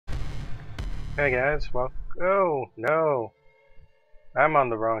Hey guys, well, oh no, I'm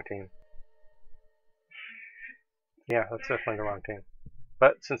on the wrong team. Yeah, that's definitely the wrong team.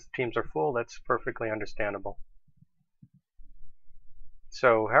 But since the teams are full, that's perfectly understandable.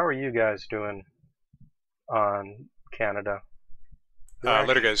 So, how are you guys doing on Canada?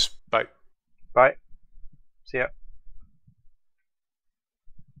 Later, guys. Bye. Bye. See ya.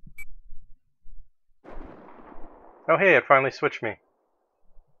 Oh hey, it finally switched me.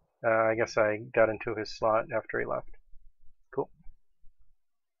 I guess I got into his slot after he left. Cool.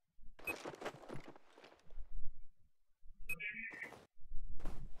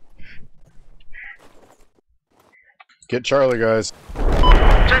 Get Charlie, guys.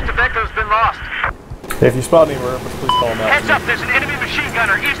 Objective Echo's been lost. Hey, if you spot anywhere, please call him out. Heads up, there's an enemy machine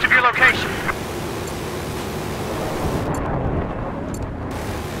gunner east of your location.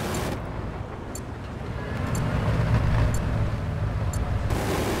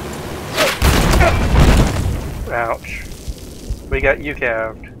 Ouch. We got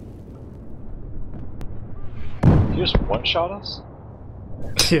UCAV'd. You just one-shot us?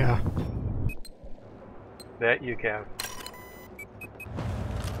 Yeah. That UCAV.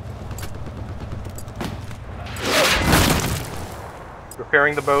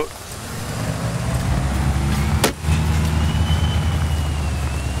 Repairing the boat.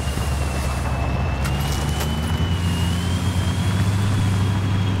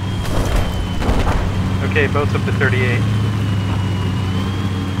 Okay, boat's up to 38.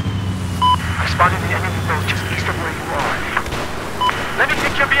 I spotted the enemy boat just east of where you are. Let me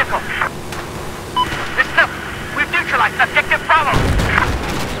take your vehicle. Listen up. We've neutralized objective Bravo.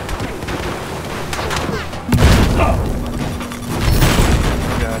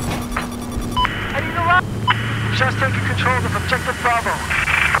 God. Heading to rock. Just taking control of objective Bravo.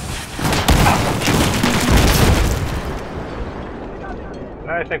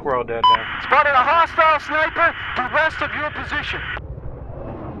 I think we're all dead now. Spotted a hostile sniper to west of your position.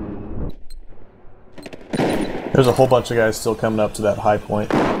 There's a whole bunch of guys still coming up to that high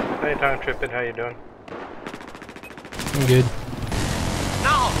point. Hey Tom Trippin, how you doing? I'm good.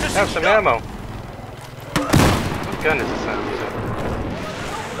 Have some ammo. What gun is this on?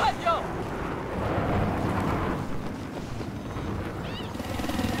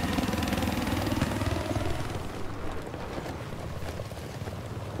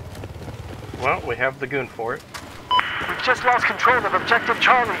 Well, we have the goon for it. We've just lost control of objective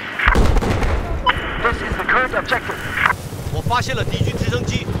Charlie. This is the current objective. 我发现了敌军直升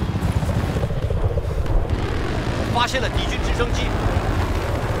机。发现了敌军直升机。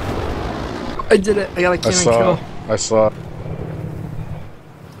 I did it. I got a cannon kill. I saw.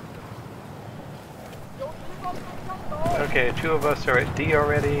 Okay, 2 of us are at D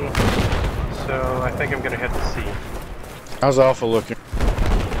already, so I think I'm gonna head to C. How's Alpha looking?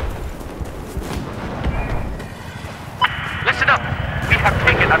 Listen up. We have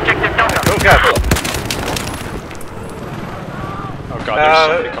taken objective Delta. Oh god! Oh god, there's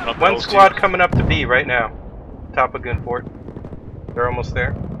somebody coming up. One squad coming up to B right now. Top of Gunfort. They're almost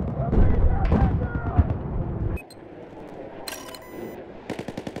there.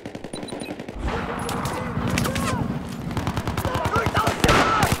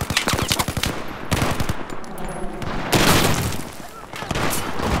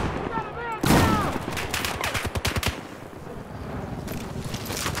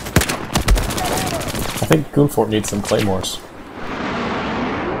 I think Gunfort needs some claymores.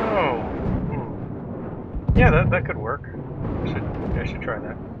 Oh. Yeah, that could work. I should try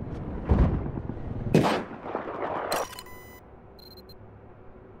that.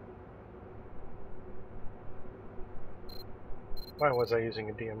 Why was I using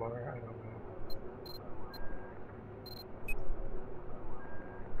a DMR? I don't know.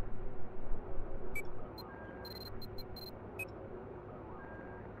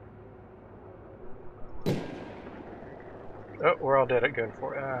 Oh, we're all dead at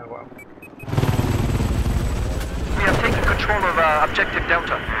Gunfort. Ah, well. We have taken control of objective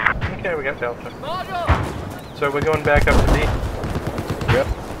Delta. Okay, we got Delta. So we're going back up to D? Yep.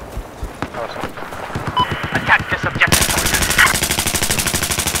 Awesome. Attack this objective.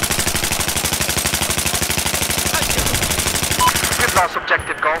 We've lost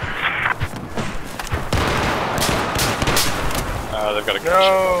objective Golf. They've got a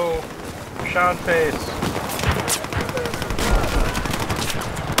No! Sean Pace.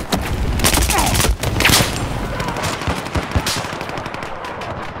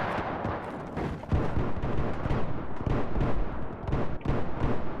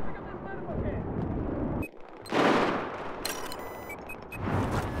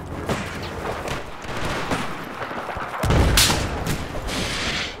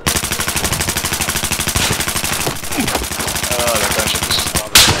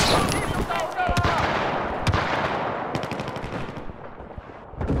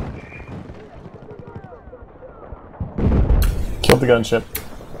 gunship.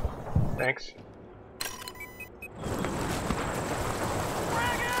 Thanks.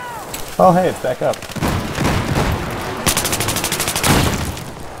 Oh, hey, it's back up.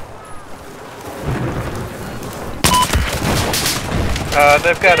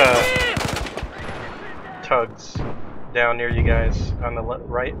 They've got tugs down near you guys on the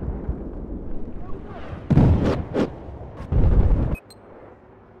right.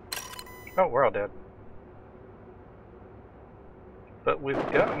 Oh, we're all dead. But we've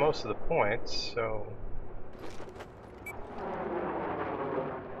got most of the points, so...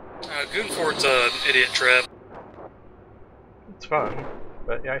 Goonfort's an idiot trap. It's fun,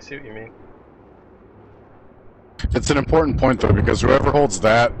 but yeah, I see what you mean. It's an important point though, because whoever holds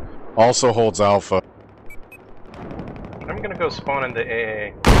that also holds Alpha. I'm gonna go spawn into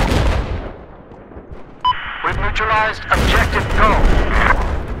AA. We've neutralized objective Go.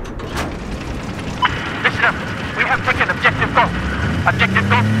 Listen up. We have taken objective Go. Objective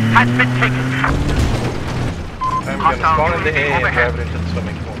Go has been taken. I'm gonna spawn into AA and drive it into the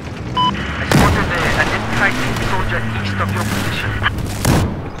swimming pool. I spotted an infantry soldier east of your position.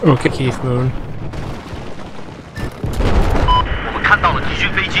 Okay, Keith Moon. 我们看到了敌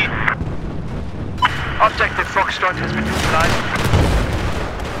军飞机。Objective Foxtrot has been neutralized.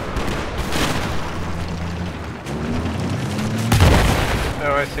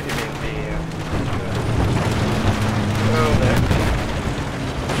 Oh, I see what you mean.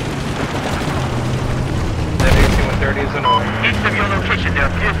 That AC-130 is annoying. East of your location, there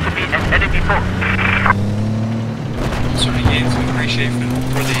appears to be an enemy force. Certainly gains some appreciation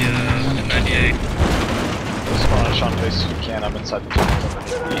for the N98. Spawn on Sean Face if you can. I'm inside the tunnel.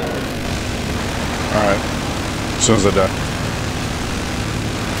 Alright. As soon as I die.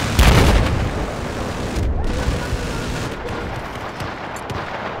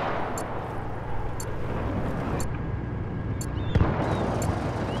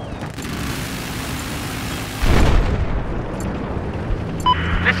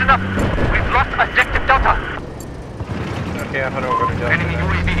 Listen up. We've lost objective Delta. Okay, I'll head over to Delta. Enemy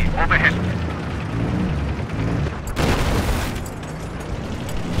UAV overhead.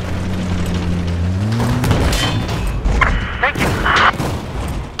 Thank you.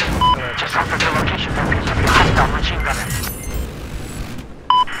 Just off of the location, there appears to be a hostile machine gunner.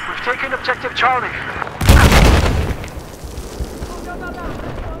 We've taken objective Charlie.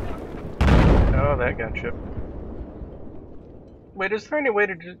 Oh, that gunship. Wait, is there any way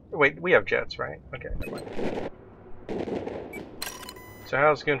to just... Wait, we have jets, right? Okay, never mind. So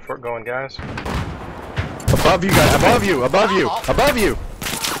how's Goonfort going, guys? Above you guys! Above you! Above you! Above you!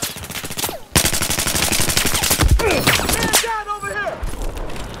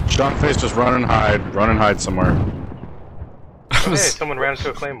 Sean Face, just run and hide. Run and hide somewhere. Hey, someone ran into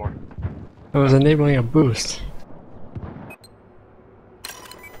a claymore. I was enabling a boost.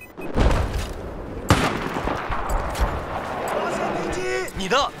 你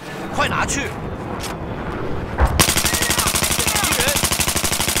的，快拿去！敌人，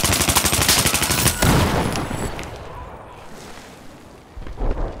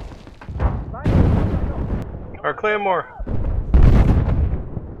 Our claymore!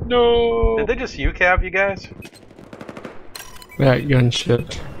 No! Did they just UCAV you guys? That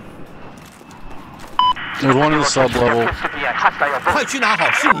gunship. There's one in the sub-level. 快去拿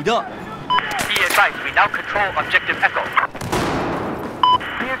好，是你的。 Be advised, we now control objective Echo.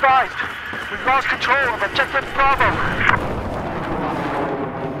 Be advised, we've lost control of objective Bravo.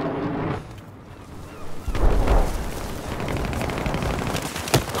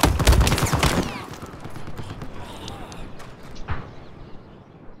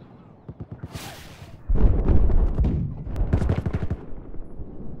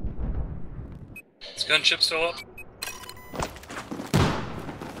 Is gunship still up?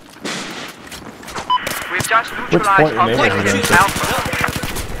 We've just point neutralized remaining objective against Alpha.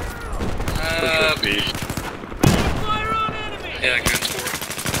 Yeah, Goonsport.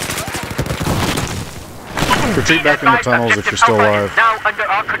 Retreat back in the tunnels if you're still alive. Now under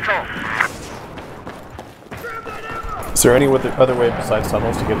our control. Is there any other way besides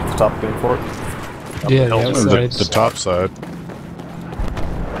tunnels to get to the top of Goonfort? Yeah, the The outside. top side.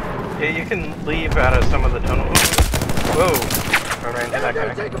 Yeah, you can leave out of some of the tunnels. Whoa! I ran into that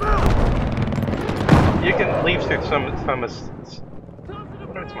guy. You can leave through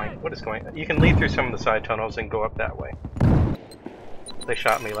what is going on? You can leave through some of the side tunnels and go up that way. They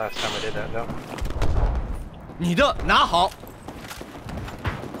shot me last time I did that, no? 你的，拿好。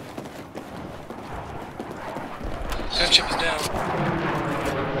 Gunship is down.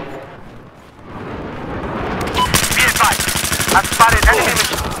 Be advised, I've spotted enemy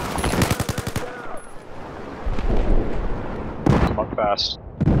mission. Come on. fast.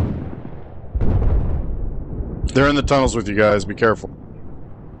 They're in the tunnels with you guys. Be careful.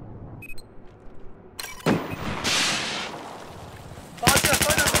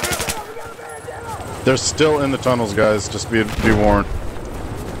 They're still in the tunnels, guys. Just be warned.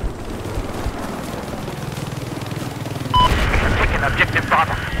 Taking objective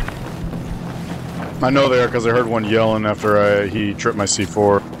Bravo. I know they are because I heard one yelling after he tripped my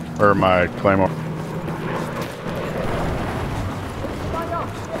C4 or my Claymore.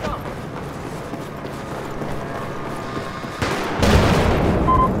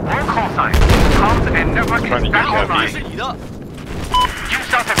 All call signs. Comms and network Trying to is get back heavy. online. 是你的。 Due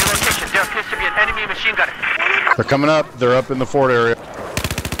south of your location, there appears to be an enemy machine gunner. They're coming up. They're up in the fort area.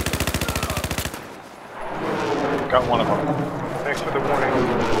 Got one of them. Thanks for the warning.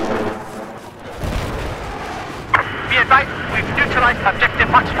 Be advised, we've neutralized objective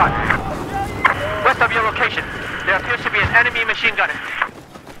Foxtrot. West of your location, there appears to be an enemy machine gunner.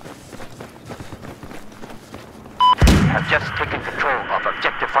 Have just taken control of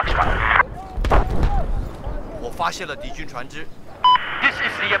objective Foxtrot. 我发现了敌军船只。 This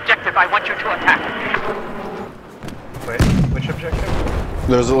is the objective I want you to attack. Wait, which objective?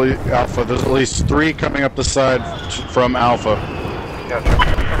 There's at least Alpha. There's at least 3 coming up the side from Alpha. Gotcha.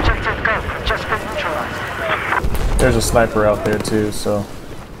 Objective Go just been neutralized. There's a sniper out there too, so.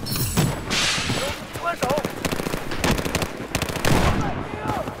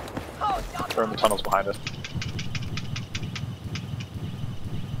 They're in the tunnels behind us.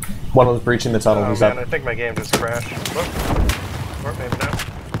 One was breaching the tunnel. Oh He's man, up. I think my game just crashed. Whoop. Or maybe not.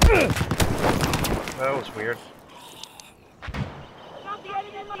 That was weird.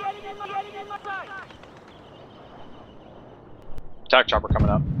 Attack chopper coming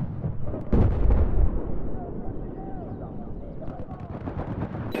up.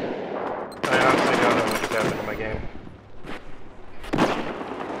 I honestly don't know what just happened to my game.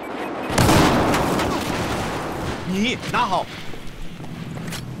你拿好。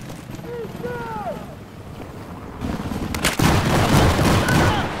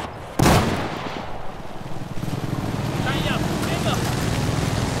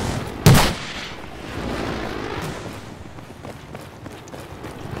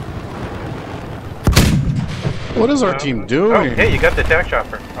 What is our team Oh, doing? hey, you got the attack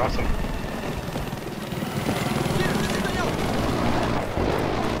chopper. Awesome.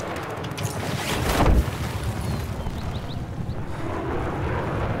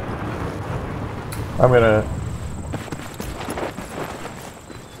 I'm gonna.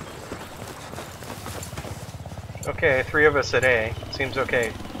 Okay, 3 of us at A. Seems okay.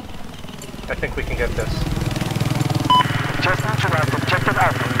 I think we can get this. Just neutralized objective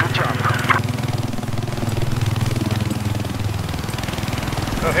Alpha. Good job.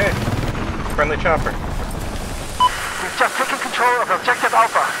 Oh hey, friendly chopper. We've just taken control of objective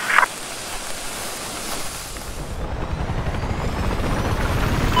Alpha.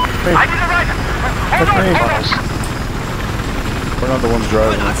 Hey, I need a rider. Hold that's on, me. hold on. We're not the ones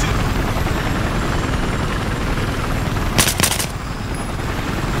driving.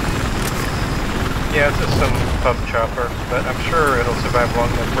 Yeah, it's just some pub chopper, but I'm sure it'll survive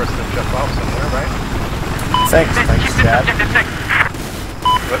long enough for us to jump off somewhere, right? Thanks, Keep thanks, this Chad. objective safe.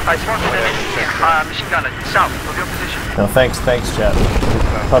 But I spotted an enemy machine gunner south of your position. No, thanks, Chad.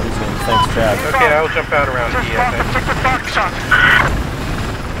 Puppy's name, thanks, Chad. okay, I'll jump out around Just E, I marked think. objective Foxtrot.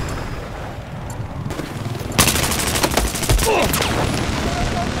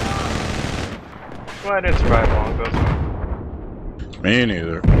 Well, I didn't survive long, but Me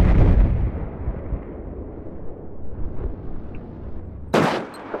neither.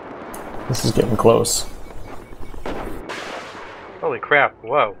 This is getting close. holy crap!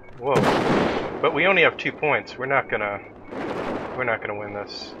 Whoa, whoa! But we only have 2 points. We're not gonna win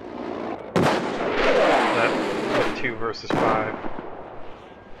this. That 2 versus 5.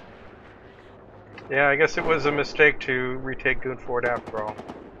 Yeah, I guess it was a mistake to retake Goon Fort after all.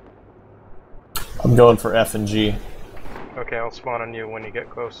 I'm going for F and G. Okay, I'll spawn on you when you get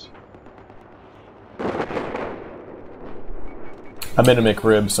close. I'm in a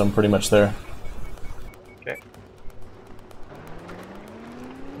McRib, so I'm pretty much there. Okay.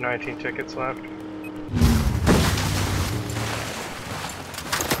 19 tickets left.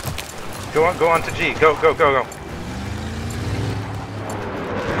 Go on to G. Go.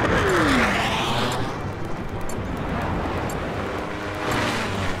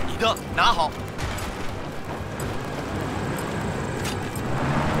 你的拿好。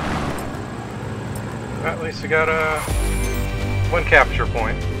 At least we got 1 capture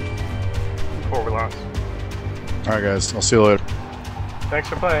point before we lost. Alright guys, I'll see you later. Thanks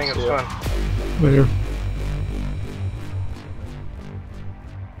for playing, it was fun. Later.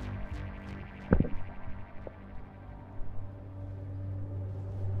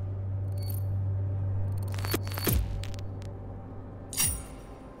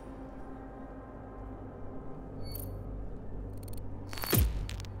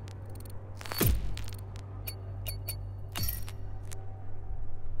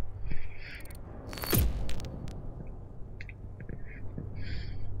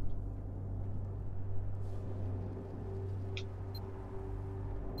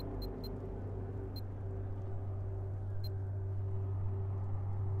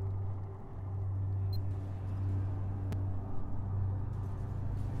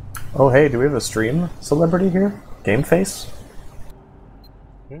 Oh, hey, do we have a stream celebrity here? Game Face?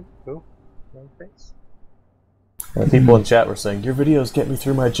 Who? No face? People in chat were saying, your videos get me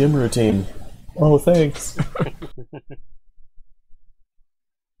through my gym routine. Oh, thanks.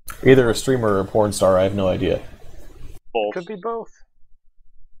 Either a streamer or a porn star, I have no idea. Both. Could be both.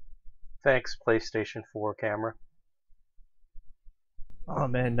 Thanks, PlayStation 4 camera. Oh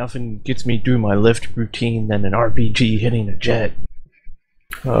man, nothing gets me through my lift routine than an RPG hitting a jet.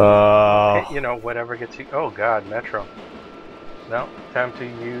 Hey, you know, whatever gets you. Oh god, Metro. No, time to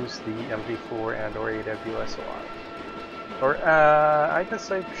use the MV4 and/or AWS a lot. Or I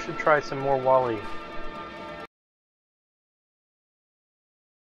guess I should try some more Wally